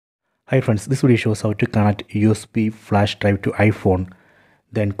Hi friends, this video shows how to connect USB flash drive to iPhone,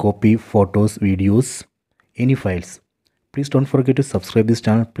 then copy photos, videos, any files. Please don't forget to subscribe this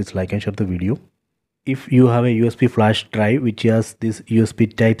channel. Please like and share the video. If you have a USB flash drive which has this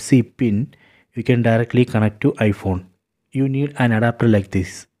USB Type-C pin, you can directly connect to iPhone. You need an adapter like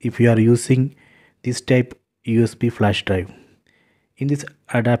this if you are using this type USB flash drive. In this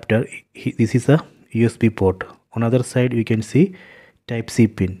adapter, this is a USB port. On other side, you can see Type-C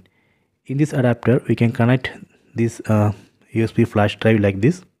pin. In this adapter we can connect this USB flash drive like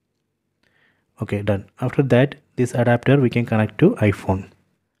this. Okay, done. After that, this adapter we can connect to iPhone.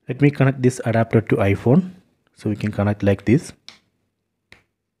 Let me connect this adapter to iPhone. So we can connect like this.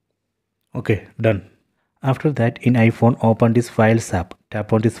 Okay, done. After that, in iPhone, open this Files app.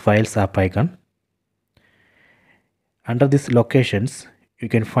 Tap on this Files app icon. Under this locations, you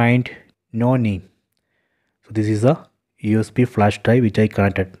can find no name. So this is a USB flash drive which I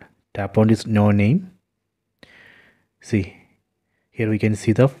connected. Tap on this no name. See, here we can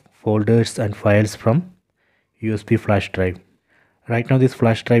see the folders and files from USB flash drive. Right now this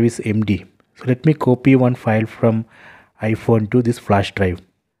flash drive is empty. So let me copy one file from iPhone to this flash drive.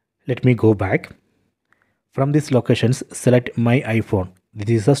 Let me go back. From these locations, select my iPhone. This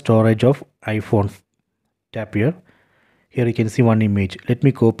is the storage of iPhone. Tap here. Here you can see one image. Let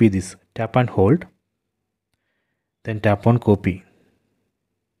me copy this. Tap and hold. Then tap on copy.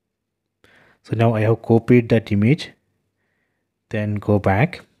 So now I have copied that image. Then go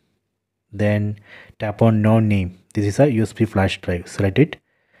back. Then tap on no name. This is a USB flash drive. Select it.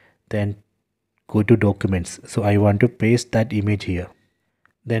 Then go to documents. So I want to paste that image here.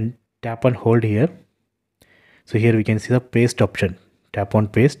 Then tap and hold here. So here we can see the paste option. Tap on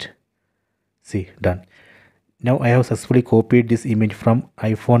paste. See, done. Now I have successfully copied this image from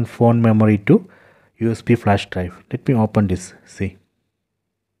iPhone phone memory to USB flash drive. Let me open this. See.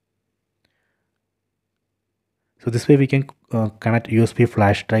 So this way we can connect USB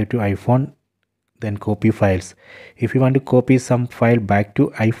flash drive to iPhone, then copy files. If you want to copy some file back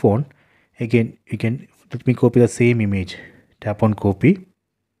to iPhone, again you can, let me copy the same image. Tap on copy,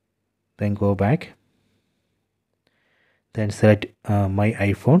 then go back, then select my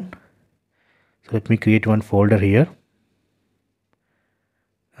iPhone. So let me create one folder here,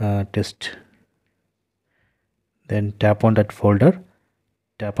 test. Then tap on that folder,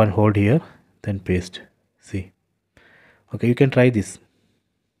 tap and hold here, then paste. See. Okay, you can try this.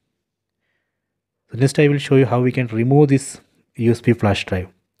 So next I will show you how we can remove this USB flash drive.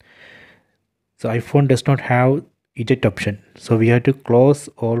 So iPhone does not have eject option. So we have to close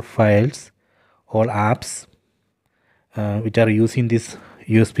all files, all apps which are using this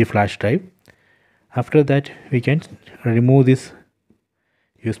USB flash drive. After that, we can remove this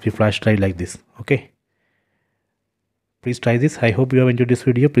USB flash drive like this. Okay. Please try this. I hope you have enjoyed this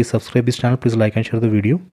video. Please subscribe this channel. Please like and share the video.